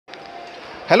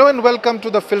Hello and welcome to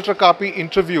the Filter Kaapi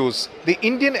interviews. The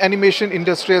Indian animation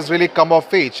industry has really come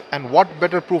of age, and what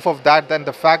better proof of that than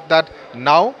the fact that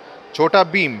now Chhota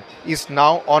Bheem is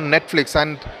now on Netflix,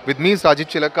 and with me is Rajiv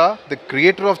Chilaka, the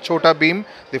creator of Chhota Bheem,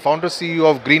 the founder CEO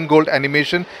of Green Gold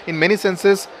Animation, in many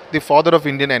senses the father of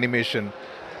Indian animation.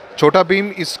 Chhota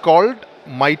Bheem is called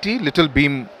Mighty Little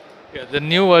Bheem. Yeah, the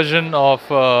new version of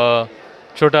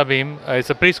Chhota Bheem, it's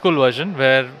a preschool version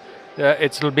where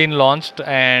it's been launched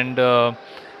and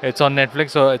it's on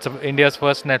Netflix. So it's India's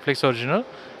first Netflix original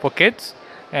for kids,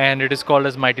 and it is called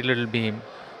as Mighty Little Bheem.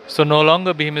 So no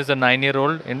longer Bheem is a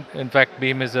 9-year-old. In fact,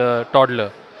 Bheem is a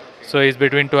toddler. So he's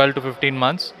between 12 to 15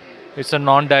 months. It's a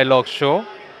non-dialogue show,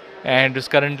 and it's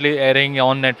currently airing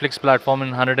on Netflix platform in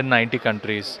 190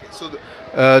 countries. So,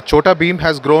 Chhota Bheem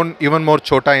has grown even more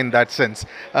Chhota in that sense.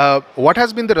 What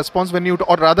has been the response when you,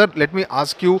 or rather, let me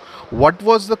ask you, what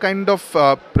was the kind of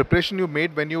preparation you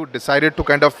made when you decided to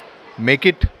kind of make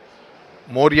it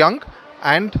more young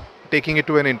and taking it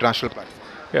to an international platform?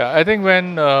 Yeah, I think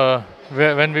when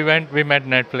we met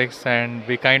Netflix and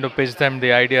we kind of pitched them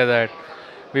the idea that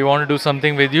we want to do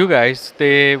something with you guys.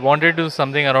 They wanted to do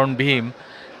something around Bheem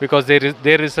because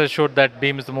their research showed that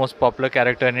Bheem is the most popular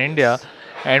character in India,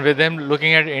 and with them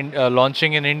looking at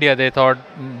launching in India, they thought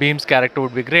Bheem's character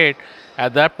would be great.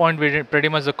 At that point, we did pretty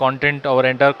much our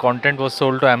entire content was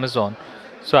sold to Amazon.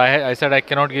 So I said I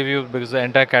cannot give you because the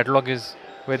entire catalog is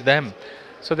with them.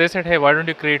 So they said, hey, why don't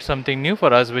you create something new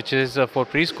for us, which is for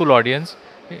preschool audience,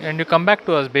 and you come back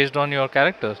to us based on your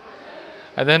characters.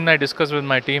 And then I discussed with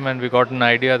my team, and we got an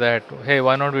idea that, hey,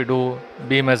 why not we do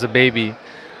Bheem as a baby?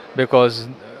 Because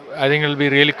I think it'll be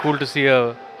really cool to see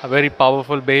a very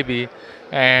powerful baby,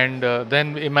 and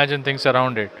then imagine things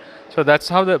around it. So that's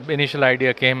how the initial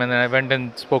idea came, and then I went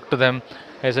and spoke to them.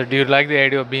 I said, do you like the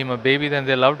idea of Bheem a baby? Then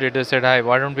they loved it. They said, hi,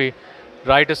 why don't we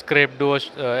write a script, do a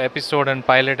episode and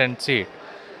pilot and see it.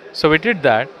 So we did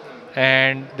that,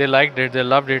 and they liked it, they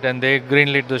loved it, and they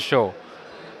greenlit the show.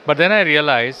 But then I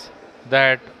realized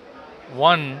that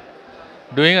one,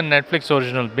 doing a Netflix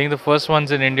original, being the first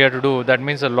ones in India to do, that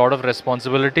means a lot of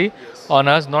responsibility on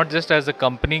us, not just as a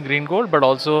company, Green Gold, but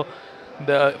also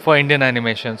for Indian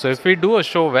animation. So if we do a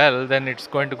show well, then it's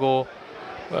going to go.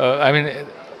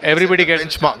 Everybody gets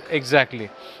benchmark. Exactly.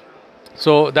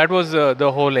 So that was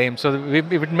the whole aim. So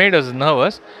it made us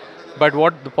nervous. But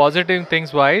what the positive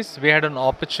things wise, we had an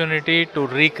opportunity to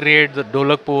recreate the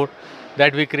Dholakpur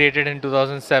that we created in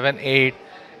 2007-8,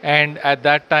 and at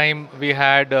that time we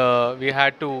had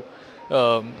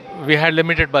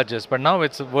limited budgets. But now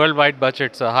it's a worldwide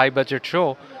budget, it's a high budget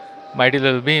show, Mighty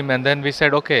Little Bheem, and then we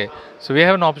said, okay, so we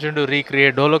have an opportunity to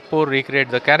recreate Dholakpur, recreate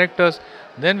the characters.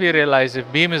 Then we realized if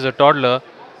Bheem is a toddler,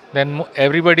 then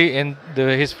everybody in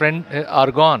his friend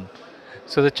are gone.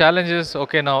 So the challenge is,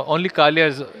 okay, now only Kalia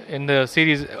is in the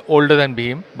series older than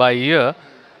Bheem by a year.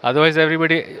 Otherwise,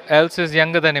 everybody else is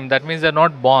younger than him. That means they're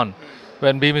not born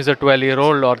when Bheem is a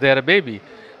 12-year-old or they're a baby.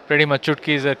 Pretty much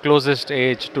Chutki is the closest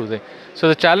age to the. So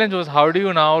the challenge was, how do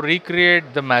you now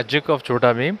recreate the magic of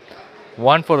Chhota Bheem?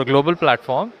 One, for a global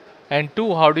platform, and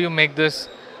two, how do you make this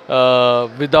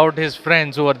without his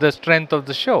friends who are the strength of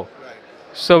the show?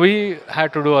 So we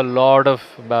had to do a lot of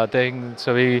things.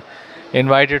 So we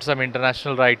invited some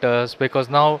international writers, because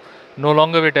now no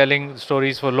longer we're telling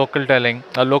stories for local telling,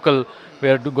 we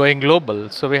are going global.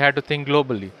 So we had to think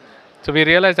globally. So we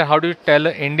realized that how do you tell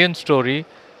an Indian story,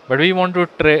 but we want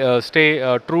to stay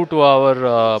true to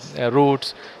our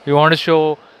roots. We want to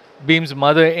show Bheem's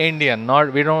mother Indian.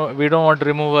 We don't want to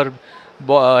remove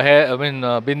her hair,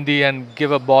 bindi, and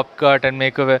give a bob cut and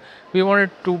make her. We want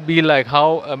it to be like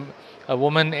how a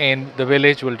woman in the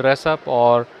village will dress up,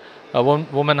 or a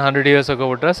woman 100 years ago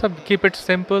would dress up. Keep it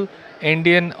simple,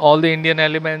 Indian, all the Indian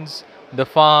elements, the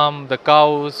farm, the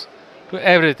cows, to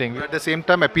everything. But at the same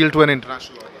time, appeal to an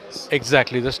international audience.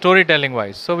 Exactly, the storytelling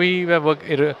wise. So we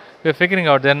were figuring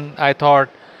out. Then I thought,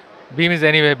 Bheem is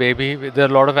anyway baby. There are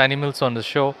a lot of animals on the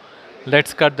show.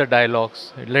 Let's cut the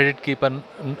dialogues. Let it keep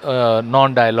a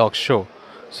non-dialogue show.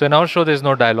 So in our show, there's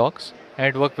no dialogues,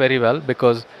 and it worked very well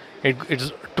because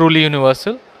it's truly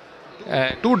universal.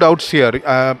 Two doubts here.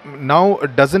 Now,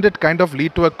 doesn't it kind of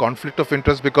lead to a conflict of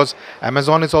interest, because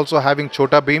Amazon is also having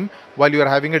Chhota Bheem while you are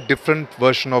having a different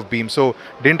version of Bheem? So,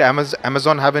 didn't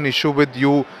Amazon have an issue with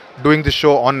you doing the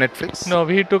show on Netflix? No,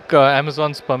 we took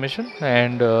Amazon's permission,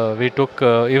 and we took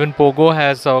even Pogo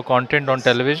has our content on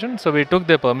television, so we took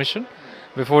their permission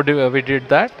before we did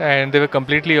that, and they were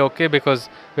completely okay because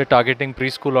we're targeting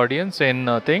preschool audience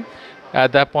in thing.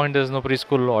 At that point, there's no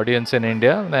preschool audience in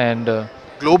India, and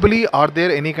Globally, are there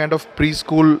any kind of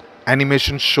preschool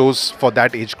animation shows for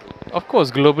that age group? Of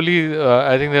course, globally,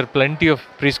 I think there are plenty of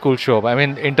preschool show. I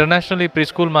mean, internationally,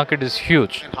 preschool market is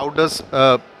huge. How does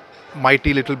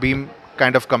Mighty Little Beam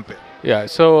kind of compare? Yeah,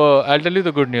 so I'll tell you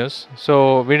the good news.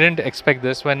 So we didn't expect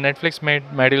this when Netflix made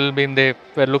My Little Beam. They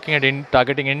were looking at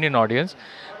targeting Indian audience,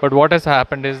 but what has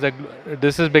happened is that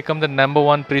this has become the number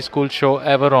one preschool show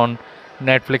ever on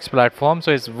Netflix platform.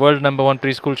 So it's world number one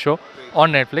preschool show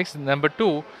on Netflix. Number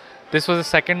two, this was the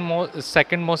second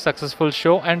most successful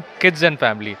show, and kids and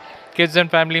family. Kids and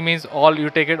family means all, you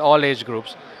take it all age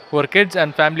groups, who are kids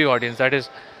and family audience. That is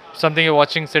something you're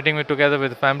watching sitting with together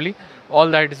with family. All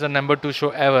that is the number two show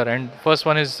ever, and first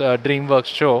one is DreamWorks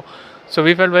show. So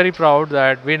we felt very proud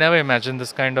that we never imagined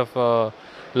this kind of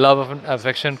love and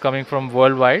affection coming from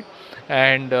worldwide,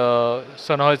 and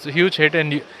so now it's a huge hit,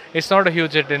 and it's not a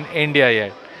huge hit in India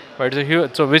yet, but it's a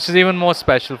huge, so which is even more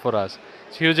special for us.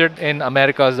 It's huge hit in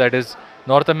Americas, that is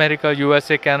North America,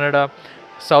 USA, Canada,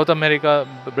 South America,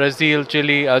 Brazil,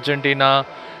 Chile, Argentina,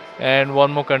 and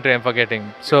one more country I'm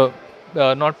forgetting. So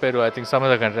not Peru, I think some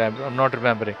other country, I'm not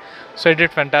remembering. So it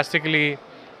did fantastically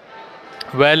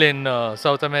well in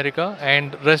South America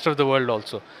and rest of the world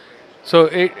also. So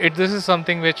this is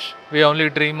something which we only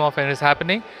dream of and is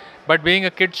happening. But being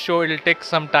a kids show, it will take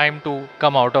some time to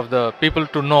come out of the people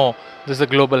to know this is a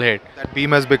global hit. That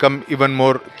Beam has become even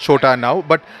more Chhota now.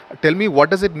 But tell me, what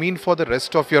does it mean for the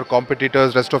rest of your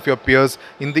competitors, rest of your peers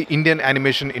in the Indian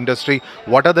animation industry?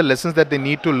 What are the lessons that they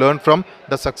need to learn from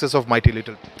the success of Mighty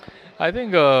Little? I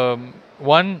think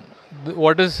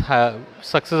what is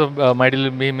success of Mighty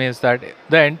Little Bheem is that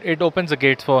it opens the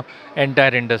gates for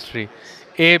entire industry.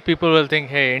 People will think,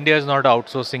 hey, India is not an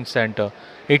outsourcing center;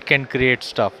 it can create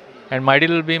stuff, and Mighty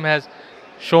Little Bheem has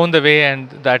shown the way, and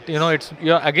that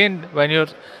again, when you're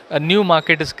a new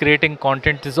market is creating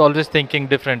content, is always thinking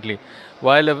differently.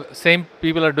 While same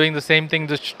people are doing the same thing,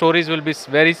 the stories will be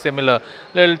very similar.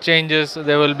 Little changes.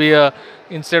 There will be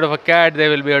instead of a cat,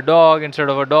 there will be a dog. Instead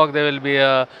of a dog, there will be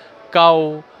a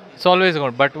cow. It's always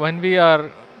good. But when we are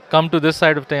come to this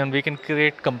side of town, we can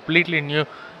create completely new,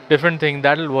 different thing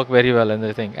that will work very well in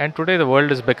the thing. And today the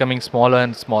world is becoming smaller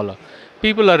and smaller.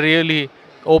 People are really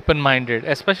open-minded,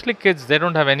 especially kids. They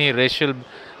don't have any racial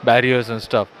barriers and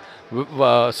stuff.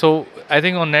 So I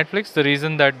think on Netflix, the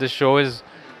reason that the show is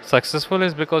successful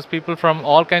is because people from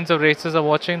all kinds of races are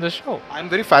watching the show. I'm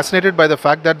very fascinated by the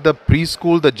fact that the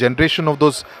preschool, the generation of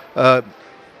those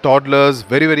toddlers,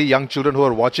 very, very young children who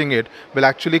are watching it will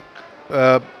actually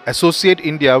associate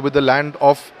India with the land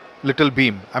of Little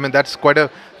Beam. I mean, that's quite a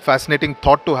fascinating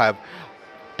thought to have.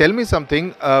 Tell me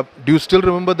something, do you still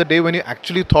remember the day when you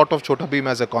actually thought of Chhota Bheem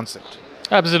as a concept?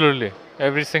 Absolutely.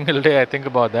 Every single day I think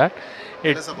about that.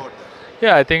 Tell us about that.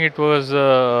 Yeah, I think it was,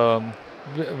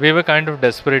 we were kind of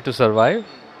desperate to survive.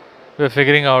 We were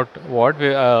figuring out what, we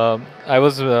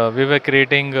were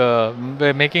creating, we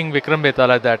were making Vikram Betal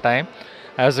at that time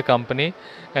as a company.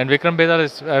 And Vikram Betal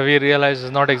is, we realized,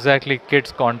 is not exactly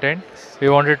kids content. We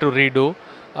wanted to redo.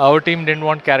 Our team didn't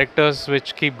want characters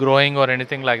which keep growing or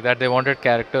anything like that. They wanted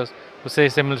characters who say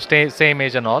similar, same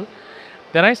age and all.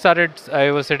 Then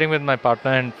I was sitting with my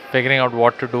partner and figuring out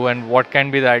what to do and what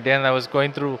can be the idea, and I was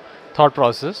going through thought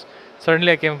process.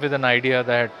 Suddenly I came up with an idea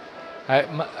that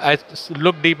I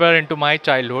looked deeper into my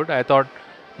childhood. I thought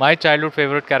my childhood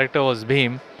favorite character was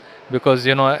Bheem, because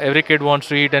every kid wants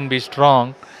to eat and be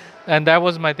strong, and that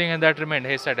was my thing, and that remained.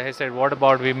 He said, what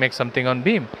about we make something on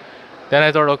Bheem? Then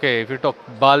I thought, okay, if you talk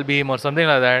Bal Bheem or something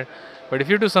like that, but if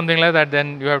you do something like that,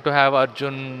 then you have to have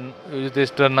Arjun,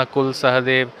 Yudhishthira, Nakul,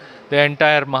 Sahadev, the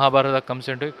entire Mahabharata comes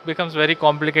into it. It becomes very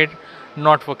complicated,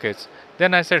 not for kids.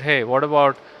 Then I said, hey, what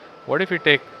if we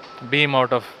take Bheem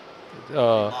out of,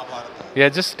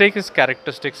 just take his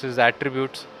characteristics, his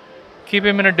attributes, keep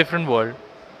him in a different world,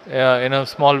 in a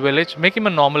small village, make him a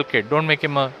normal kid, don't make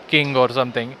him a king or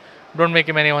something, don't make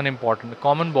him anyone important, a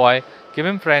common boy, give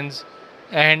him friends,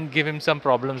 and give him some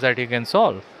problems that he can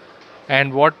solve,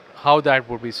 and how that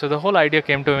would be. So the whole idea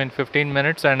came to him in 15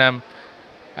 minutes, and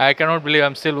I cannot believe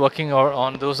I'm still working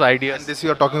on those ideas. And this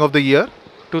you are talking of the year?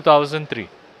 2003.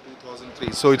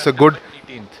 2003. So it's a good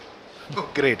 18th. Oh,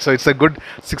 great. So it's a good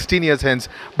 16 years hence.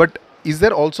 But is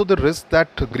there also the risk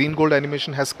that Green Gold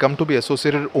Animation has come to be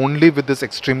associated only with this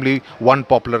extremely one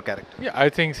popular character? Yeah, I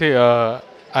think, I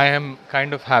am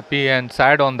kind of happy and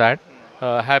sad on that.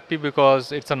 Happy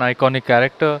because it's an iconic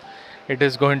character. It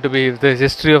is going to be, if the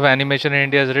history of animation in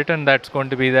India is written, that's going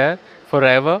to be there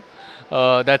forever.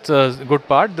 That's a good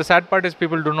part. The sad part is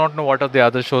people do not know what are the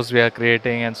other shows we are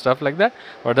creating and stuff like that.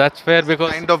 But that's fair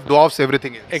because Kind of dwarfs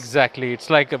everything else. exactly, it's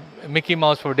like a Mickey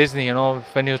Mouse for Disney. You know,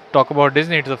 when you talk about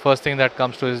Disney, it's the first thing that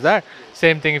comes to is that.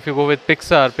 Same thing if you go with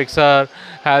Pixar. Pixar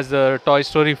has the Toy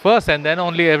Story first, and then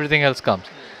only everything else comes.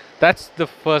 That's the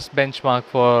first benchmark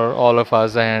for all of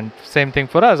us, and same thing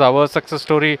for us. Our success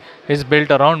story is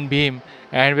built around Beam,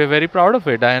 and we're very proud of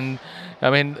it. And I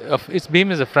mean, it's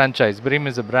Beam is a franchise, Beam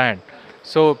is a brand.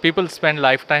 So people spend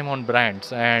lifetime on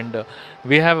brands, and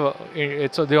we have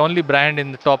it's the only brand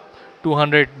in the top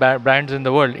 200 brands in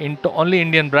the world, only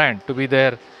Indian brand to be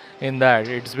there in that.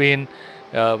 It's been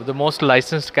the most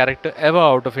licensed character ever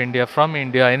out of India, from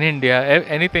India, in India.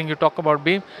 Anything you talk about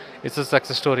Beam, it's a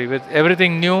success story with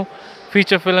everything new.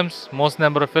 Feature films, most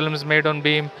number of films made on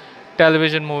Beam,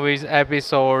 television movies,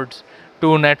 episodes, to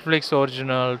Netflix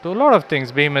original, to a lot of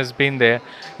things. Beam has been there.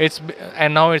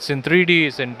 And now it's in 3D,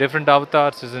 it's in different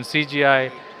avatars, it's in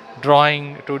CGI,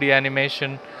 drawing, 2D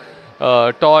animation,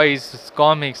 toys,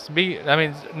 comics. I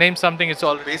mean, name something. It's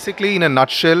all Basically, in a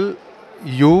nutshell,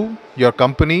 your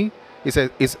company is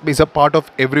a part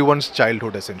of everyone's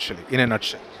childhood, essentially. In a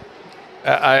nutshell.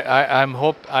 I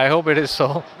hope it is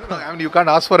so. No, I mean, you can't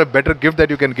ask for a better gift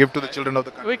that you can give to the children of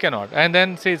the country. We cannot. And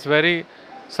then see, it's very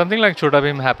something like Chhota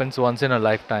Bheem happens once in a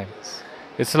lifetime.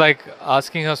 It's like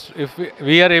asking us if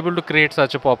we are able to create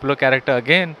such a popular character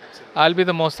again. I'll be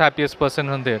the most happiest person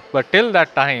on there. But till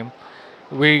that time,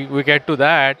 we get to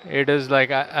that. It is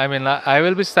like I mean I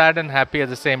will be sad and happy at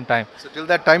the same time. So till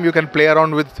that time, you can play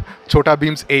around with Chhota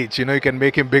Bheem's age. You know, you can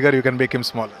make him bigger, you can make him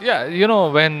smaller. Yeah, you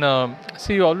know when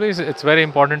see always it's very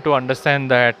important to understand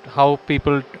that how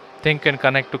people think and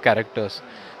connect to characters.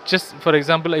 Just for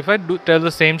example, if I do tell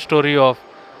the same story of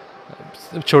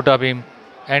Chhota Bheem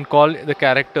and call the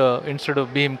character instead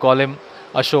of Bheem, call him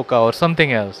Ashoka or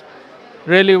something else.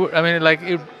 Really, I mean, like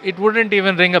it wouldn't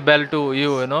even ring a bell to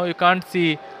you. You know, you can't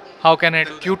see how can I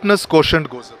do. Cuteness quotient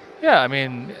goes up. Yeah, I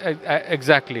mean,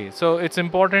 exactly. So it's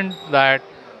important that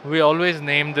we always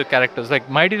name the characters. Like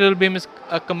Mighty Little Beam is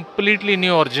a completely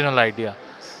new original idea,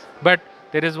 but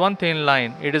there is one thin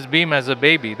line. It is Beam as a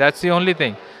baby. That's the only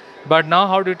thing. But now,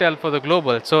 how do you tell for the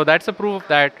global? So that's a proof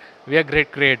that we are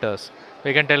great creators.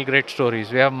 We can tell great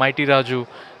stories. We have Mighty Raju.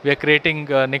 We are creating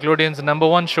Nickelodeon's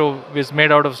 #1 show, which is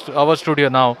made out of our studio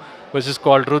now, which is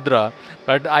called Rudra.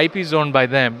 But the IP is owned by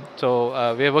them.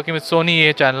 So we are working with Sony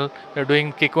A channel. We are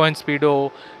doing Kiko and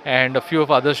Speedo and a few of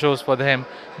other shows for them.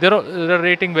 They're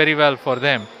rating very well for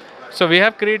them. So we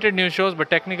have created new shows,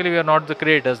 but technically we are not the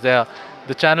creators. The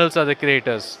channels are the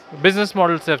creators. Business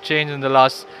models have changed in the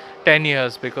last 10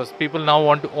 years because people now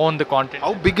want to own the content.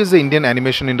 How big is the Indian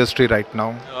animation industry right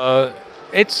now?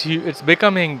 It's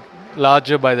becoming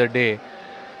larger by the day.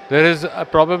 There is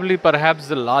probably perhaps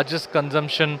the largest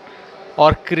consumption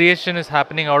or creation is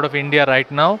happening out of India right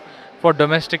now for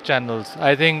domestic channels.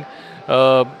 I think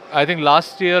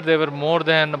last year there were more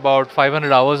than about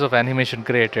 500 hours of animation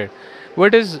created.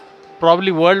 What is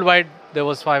probably worldwide there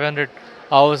was 500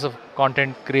 hours of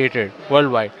content created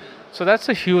worldwide. So that's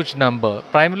a huge number.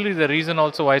 Primarily the reason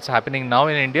also why it's happening now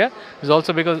in India is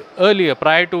also because earlier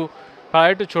prior to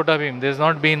Chhota Bheem, there's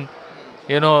not been,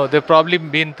 there've probably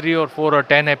been 3 or 4 or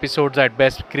 10 episodes at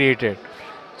best created.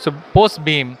 So post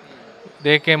Bheem,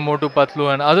 they came Motu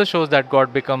Patlu and other shows that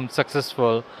got become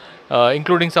successful,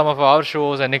 including some of our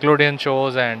shows and Nickelodeon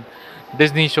shows and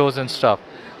Disney shows and stuff.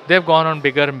 They've gone on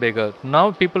bigger and bigger.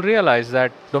 Now people realize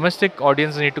that domestic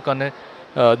audience need to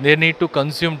they need to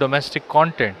consume domestic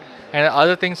content, and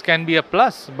other things can be a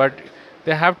plus, but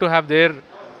they have to have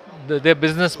their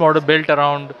business model built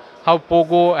around how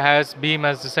Pogo has Beam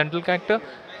as the central character.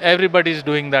 Everybody is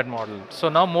doing that model. So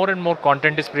now more and more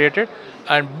content is created,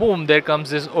 and boom, there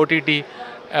comes this OTT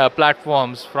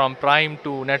platforms from Prime to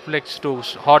Netflix to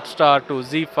Hotstar to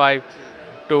Z5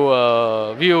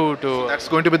 to View to. That's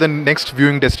going to be the next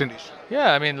viewing destination.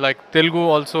 Yeah, I mean like Telugu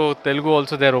also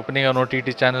they're opening an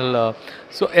OTT channel.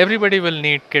 So everybody will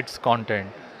need kids content.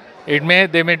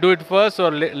 They may do it first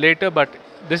or later, but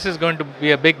this is going to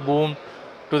be a big boom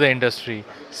to the industry.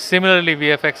 Similarly,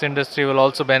 VFX industry will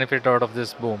also benefit out of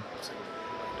this boom.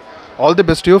 All the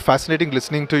best to you. Fascinating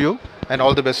listening to you, and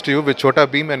all the best to you with Chhota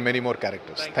Bheem and many more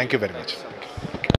characters. Thank you very much.